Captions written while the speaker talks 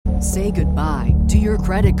Say goodbye to your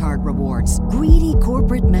credit card rewards. Greedy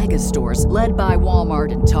corporate mega stores, led by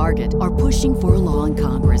Walmart and Target, are pushing for a law in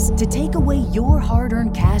Congress to take away your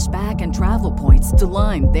hard-earned cash back and travel points to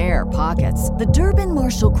line their pockets. The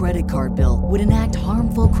Durbin-Marshall credit card bill would enact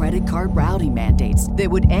harmful credit card routing mandates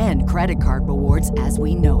that would end credit card rewards as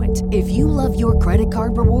we know it. If you love your credit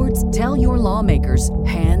card rewards, tell your lawmakers,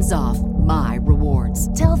 hands off my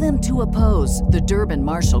rewards. Tell them to oppose the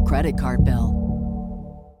Durbin-Marshall credit card bill.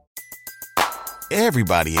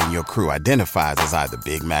 Everybody in your crew identifies as either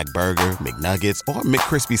Big Mac Burger, McNuggets, or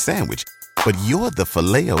McCrispy Sandwich. But you're the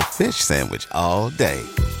Filet-O-Fish Sandwich all day.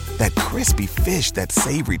 That crispy fish, that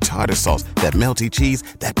savory tartar sauce, that melty cheese,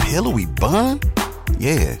 that pillowy bun.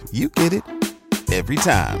 Yeah, you get it. Every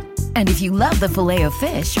time. And if you love the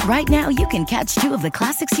Filet-O-Fish, right now you can catch two of the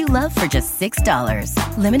classics you love for just $6.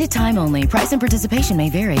 Limited time only. Price and participation may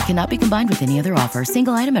vary. Cannot be combined with any other offer.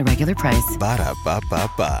 Single item at regular price.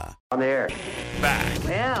 Ba-da-ba-ba-ba. On the air. Back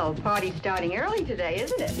Well, party's starting early today,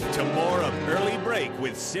 isn't it? to more of Early Break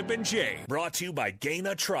with Sip and Jay. Brought to you by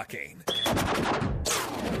Gaina Trucking.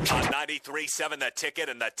 On 93.7 The Ticket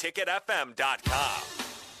and theticketfm.com.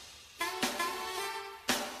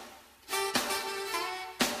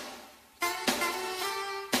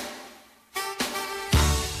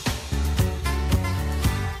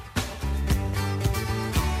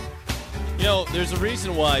 You know, there's a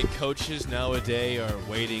reason why coaches nowadays are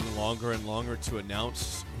waiting longer and longer to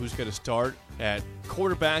announce who's going to start at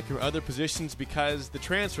quarterback or other positions because the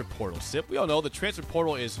transfer portal. Sip, we all know the transfer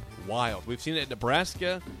portal is wild. We've seen it at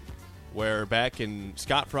Nebraska, where back in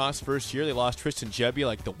Scott Frost's first year, they lost Tristan Gebbia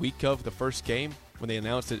like the week of the first game when they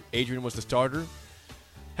announced that Adrian was the starter.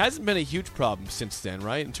 Hasn't been a huge problem since then,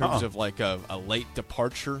 right, in terms of like a late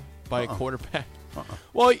departure by a quarterback?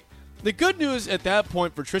 Well, the good news at that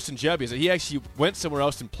point for Tristan Gebbia is that he actually went somewhere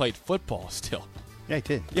else and played football still. Yeah, he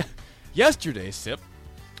did. Yeah. Yesterday, Sip,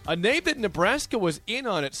 a name that Nebraska was in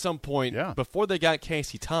on at some point before they got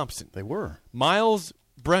Casey Thompson. They were. Myles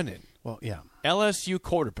Brennan. Well, yeah. LSU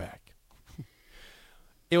quarterback.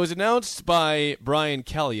 It was announced by Brian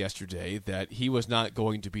Kelly yesterday that he was not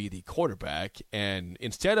going to be the quarterback, and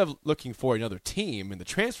instead of looking for another team in the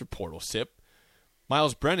transfer portal, Sip,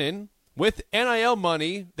 Myles Brennan, with NIL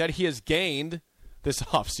money that he has gained this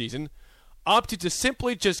offseason, opted to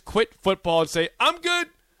simply just quit football and say, I'm good,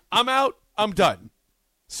 I'm out, I'm done.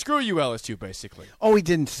 Screw you, LSU, basically. Oh, he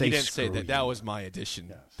didn't say He didn't screw say that. you. That was my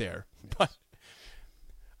addition there. Yes. But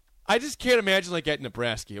I just can't imagine, like, at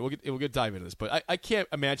Nebraska. We'll get dive into this, but I can't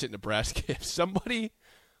imagine at Nebraska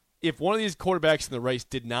if one of these quarterbacks in the race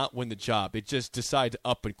did not win the job, they just decide to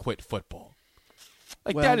up and quit football.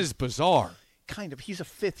 Like, that is bizarre. Kind of. He's a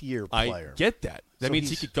fifth-year player. I get that. That means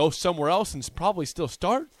he could go somewhere else and probably still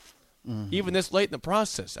start, even this late in the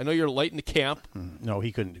process. I know you're late in the camp. No,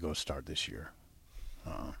 he couldn't go start this year.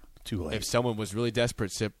 Too late. If someone was really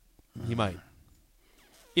desperate, Sip, he might.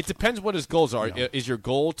 It depends what his goals are. No. Is your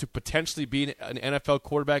goal to potentially be an NFL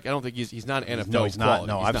quarterback? I don't think he's not an NFL No, he's quality.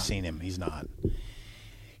 not. No, I've seen him. He's not.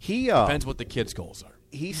 He depends what the kid's goals are.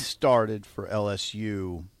 He started for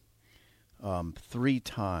LSU 3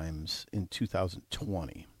 times in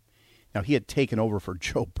 2020. Now, he had taken over for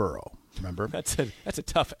Joe Burrow, remember? That's a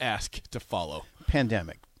tough ask to follow.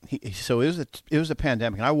 Pandemic. So it was a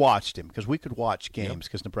pandemic, and I watched him because we could watch games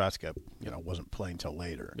because Nebraska wasn't playing till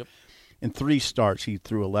later. Yep. In 3 starts, he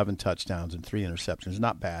threw 11 touchdowns and 3 interceptions.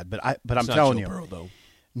 Not bad, but I'm not telling Joe you, Burrow, though.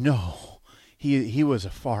 No, he was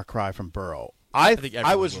a far cry from Burrow.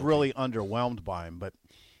 I was really underwhelmed by him, but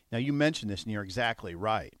now you mentioned this, and you're exactly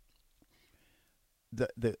right.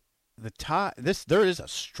 The tie. There is a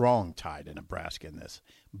strong tie to Nebraska in this.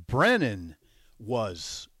 Brennan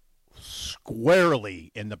was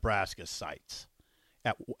squarely in Nebraska's sights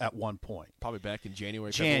at one point. Probably back in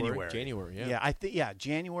January, yeah. Yeah,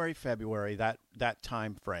 January, February, that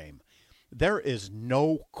time frame. There is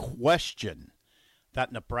no question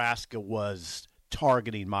that Nebraska was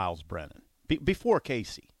targeting Myles Brennan before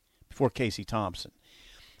Casey Thompson.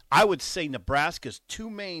 I would say Nebraska's 2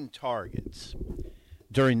 main targets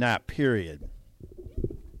during that period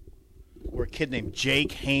were a kid named Jake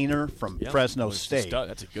Haener from Fresno State.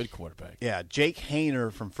 That's a good quarterback. Yeah, Jake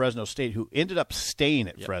Haener from Fresno State, who ended up staying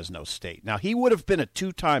at Fresno State. Now, he would have been a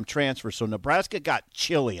 2-time transfer, so Nebraska got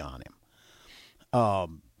chilly on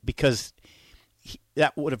him because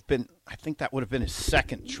that would have been his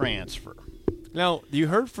second transfer. Now, you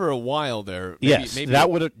heard for a while there. Maybe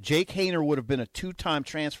Jake Haener would have been a 2-time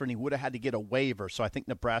transfer, and he would have had to get a waiver. So I think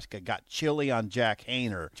Nebraska got chilly on Jake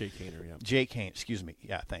Haener. Excuse me.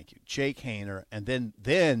 Yeah, thank you. Jake Haener, and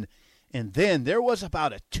then there was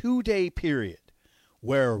about a 2-day period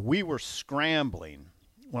where we were scrambling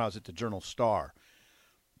when I was at the Journal-Star,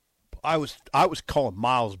 I was calling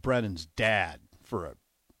Myles Brennan's dad for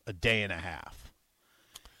a day and a half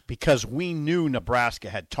because we knew Nebraska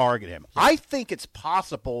had targeted him. I think it's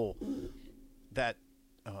possible that,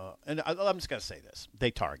 and I'm just going to say this, they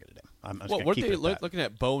targeted him. Weren't they looking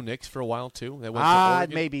at Bo Nix for a while, too? They went to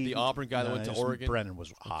Oregon? Maybe. The Auburn guy that went to Oregon? Brennan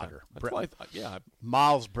was hotter. Okay. That's why I thought, yeah.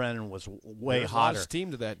 Myles Brennan was way hotter. There's a lot of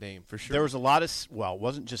steam to that name, for sure. There was a lot of, well, it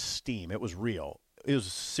wasn't just steam. It was real. It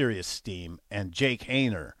was serious steam, and Jake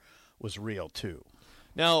Haener was real, too.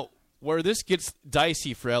 Now, where this gets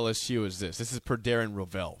dicey for LSU is this. This is per Darren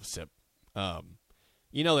Rovell, Sip.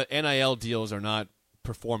 You know that NIL deals are not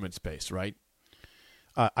performance-based, right?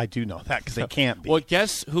 I do know that because they can't be. Well,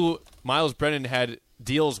 guess who Myles Brennan had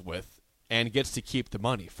deals with and gets to keep the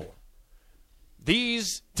money for?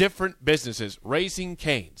 These different businesses, Raising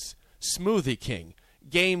Cane's, Smoothie King,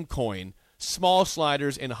 Game Coin, Small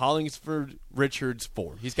Sliders, and Hollingsford Richards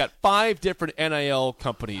Ford. He's got 5 different NIL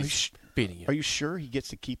companies beating him. Are you sure he gets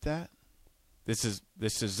to keep that? This is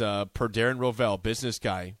per Darren Rovell, business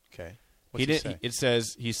guy. Okay. It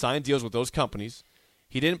says he signed deals with those companies.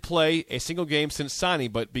 He didn't play a single game since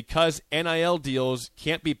signing, but because NIL deals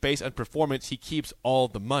can't be based on performance, he keeps all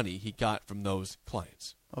the money he got from those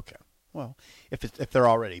clients. Okay. Well, if they're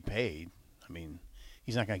already paid, I mean,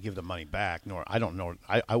 he's not going to give the money back. Nor I don't know.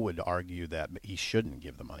 I would argue that he shouldn't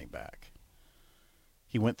give the money back.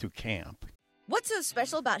 He went through camp. What's so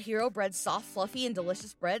special about Hero Bread's soft, fluffy, and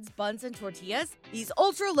delicious breads, buns, and tortillas? These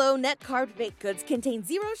ultra-low net-carb baked goods contain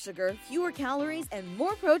 0 sugar, fewer calories, and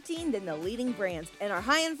more protein than the leading brands, and are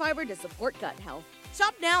high in fiber to support gut health.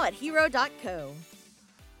 Shop now at hero.co.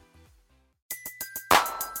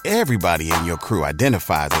 Everybody in your crew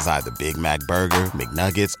identifies as either Big Mac Burger,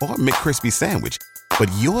 McNuggets, or McCrispy Sandwich. But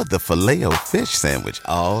you're the Filet-O-Fish Sandwich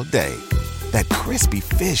all day. That crispy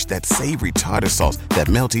fish, that savory tartar sauce, that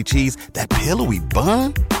melty cheese, that pillowy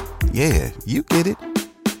bun. Yeah, you get it.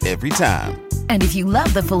 Every time. And if you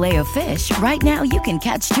love the Filet-O-Fish, right now you can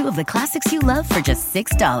catch 2 of the classics you love for just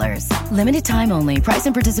 $6. Limited time only. Price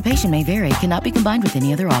and participation may vary. Cannot be combined with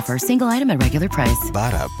any other offer. Single item at regular price.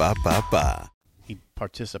 Ba-da-ba-ba-ba. He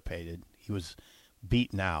participated. He was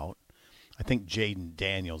beaten out. I think Jaden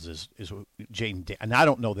Daniels is Jaden, and I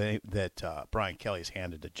don't know that Brian Kelly has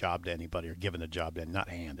handed the job to anybody or given the job to not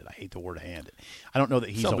handed. I hate the word handed. I don't know that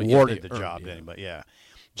he's awarded the job to anybody. Yeah,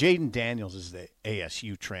 Jaden Daniels is the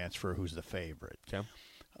ASU transfer who's the favorite. Okay.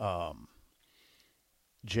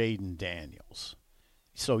 Jaden Daniels.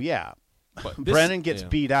 So yeah, Brennan gets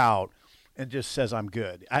beat out and just says I'm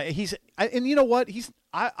good. And you know what?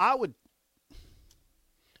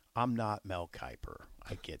 I'm not Mel Kiper.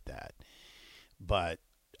 I get that. But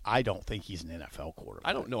I don't think he's an NFL quarterback.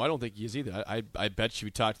 I don't know. I don't think he is either. I bet you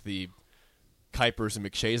talk to the Kipers and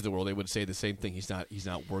McShays of the world, they would say the same thing. He's not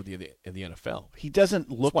worthy of the NFL. He doesn't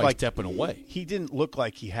look like stepping away. He didn't look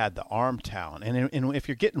like he had the arm talent. And if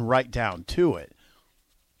you're getting right down to it,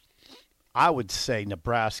 I would say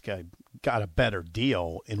Nebraska got a better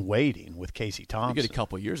deal in waiting with Casey Thompson. You get a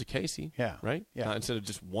couple of years of Casey, yeah, right? Yeah, instead of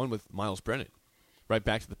just one with Myles Brennan, right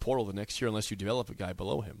back to the portal the next year, unless you develop a guy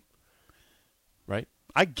below him. Right?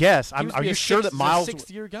 I guess. Are you sure that Myles? He's a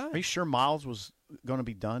 6th-year guy. Are you sure Myles was going to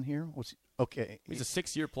be done here? Okay. He's a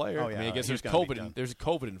 6-year player. Oh, yeah, I mean, I guess there's COVID. There's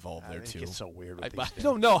COVID involved there too. It's so weird. I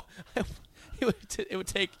don't know. It would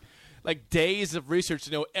take like days of research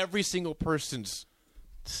to know every single person's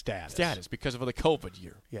status because of the COVID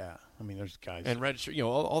year. Yeah, I mean, there's guys and register.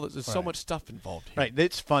 All there's so much stuff involved here. Right.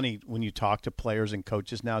 It's funny when you talk to players and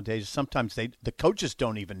coaches nowadays. Sometimes the coaches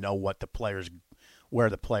don't even know where the players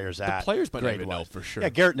at. The players might not even know for sure. Yeah,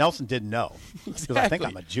 Garrett Nelson didn't know. Exactly. I think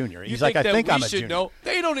I'm a junior. He's like, I think I'm a junior. Know?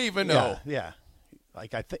 They don't even know. Yeah.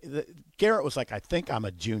 Like Garrett was like, I think I'm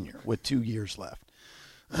a junior with 2 years left.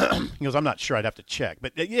 He goes, I'm not sure. I'd have to check.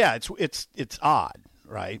 But yeah, it's odd,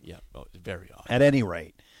 right? Yeah, very odd. At any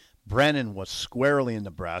rate, Brennan was squarely in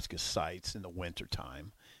Nebraska's sights in the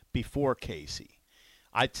wintertime before Casey.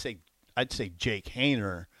 I'd say Jake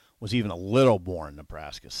Haener was even a little more in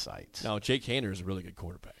Nebraska's sights. Now, Jake Haener is a really good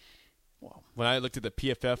quarterback. Well, when I looked at the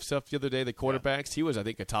PFF stuff the other day, the quarterbacks, he was, I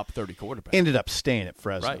think, a top 30 quarterback. Ended up staying at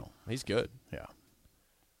Fresno. Right. He's good. Yeah.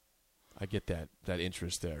 I get that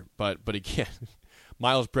interest there. But again,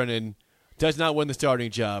 Myles Brennan does not win the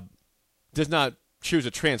starting job, does not choose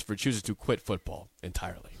a transfer, chooses to quit football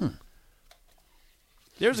entirely.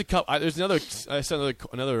 There's a couple. There's another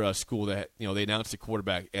school that they announced a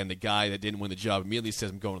quarterback, and the guy that didn't win the job immediately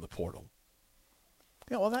says, "I'm going to the portal."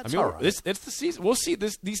 Yeah, well, that's all right. It's the season. We'll see.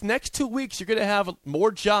 These next 2 weeks, you're going to have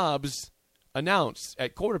more jobs announced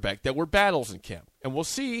at quarterback that were battles in camp, and we'll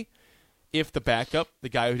see if the backup, the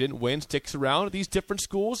guy who didn't win, sticks around at these different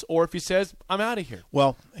schools, or if he says, I'm out of here.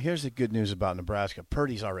 Well, here's the good news about Nebraska.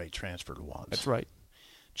 Purdy's already transferred once. That's right.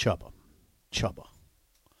 Chubba.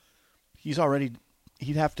 He'd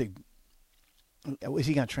have to. Is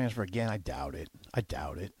he going to transfer again? I doubt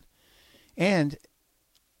it. And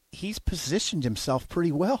he's positioned himself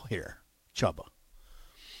pretty well here, Chubba.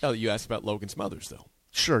 Oh, you asked about Logan Smothers, though.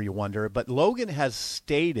 Sure, you wonder. But Logan has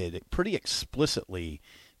stated pretty explicitly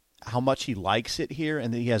how much he likes it here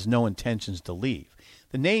and that he has no intentions to leave.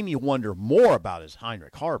 The name you wonder more about is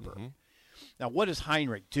Heinrich Haarberg. Mm-hmm. Now, what does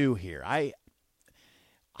Heinrich do here? I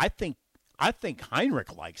think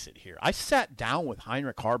Heinrich likes it here. I sat down with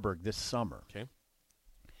Heinrich Haarberg this summer. Okay.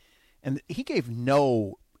 And he gave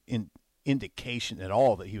no indication at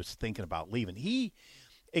all that he was thinking about leaving. He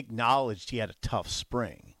acknowledged he had a tough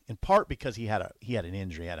spring, in part because he had an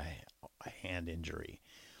injury, a hand injury,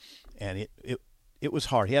 and it was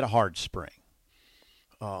hard. He had a hard spring.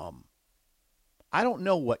 I don't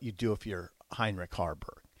know what you do if you're Heinrich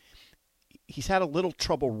Haarberg. He's had a little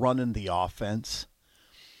trouble running the offense.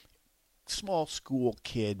 Small school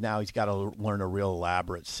kid. Now he's got to learn a real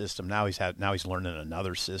elaborate system. Now he's learning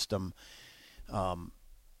another system.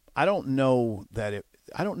 I don't know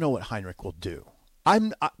what Heinrich will do.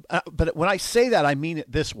 But when I say that, I mean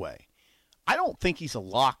it this way. I don't think he's a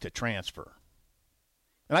lock to transfer.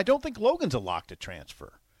 And I don't think Logan's a lock to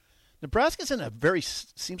transfer. Nebraska's in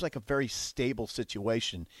seems like a very stable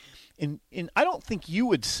situation. And I don't think you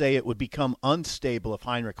would say it would become unstable if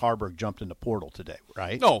Heinrich Haarberg jumped in the portal today,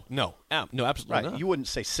 right? No, absolutely right. not. You wouldn't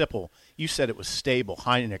say Sipple. You said it was stable.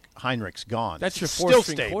 Heinrich's gone. That's your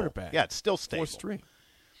fourth-string quarterback. Yeah, it's still stable. Fourth string.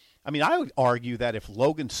 I mean, I would argue that if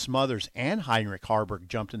Logan Smothers and Heinrich Haarberg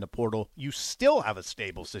jumped in the portal, you still have a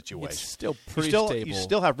stable situation. It's still pretty stable. You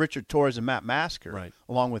still have Richard Torres and Matt Masker, right,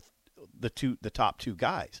 along with the top two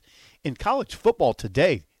guys. In college football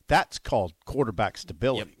today, that's called quarterback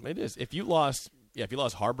stability. Yep, it is. If you lost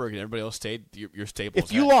Haarberg and everybody else stayed, you're stable.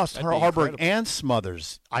 If you lost Haarberg and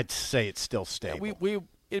Smothers, I'd say it's still stable. Yeah,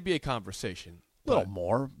 it'd be a conversation. A little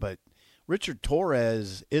more, but Richard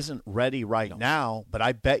Torres isn't ready now, but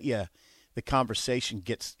I bet you the conversation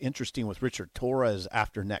gets interesting with Richard Torres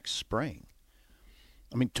after next spring.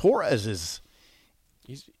 I mean, Torres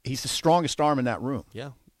he's the strongest arm in that room.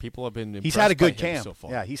 Yeah, people have been impressed. He's had a good by him camp. So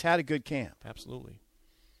far. Yeah, he's had a good camp. Absolutely.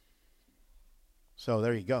 So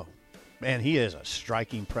there you go. Man, he is a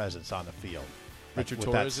striking presence on the field. Richard with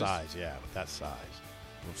Torres that size, yeah, with that size.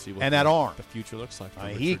 We'll see what that arm. The future looks like for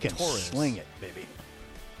Richard Richard he can Torres. Sling it, baby.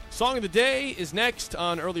 Song of the day is next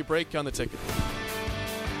on Early Break on the Ticket.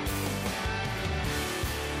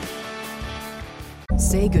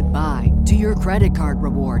 Say goodbye to your credit card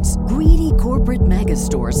rewards. Greedy corporate mega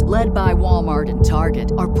stores, led by Walmart and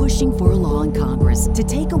Target, are pushing for a law in Congress to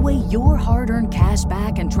take away your hard-earned cash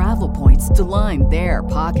back and travel points to line their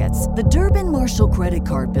pockets. The Durbin-Marshall credit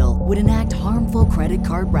card bill would enact harmful credit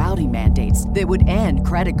card routing mandates that would end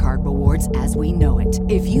credit card rewards as we know it.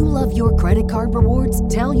 If you love your credit card rewards,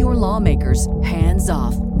 tell your lawmakers, hands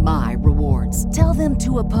off my rewards. Tell them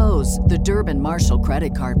to oppose the Durbin-Marshall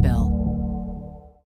credit card bill.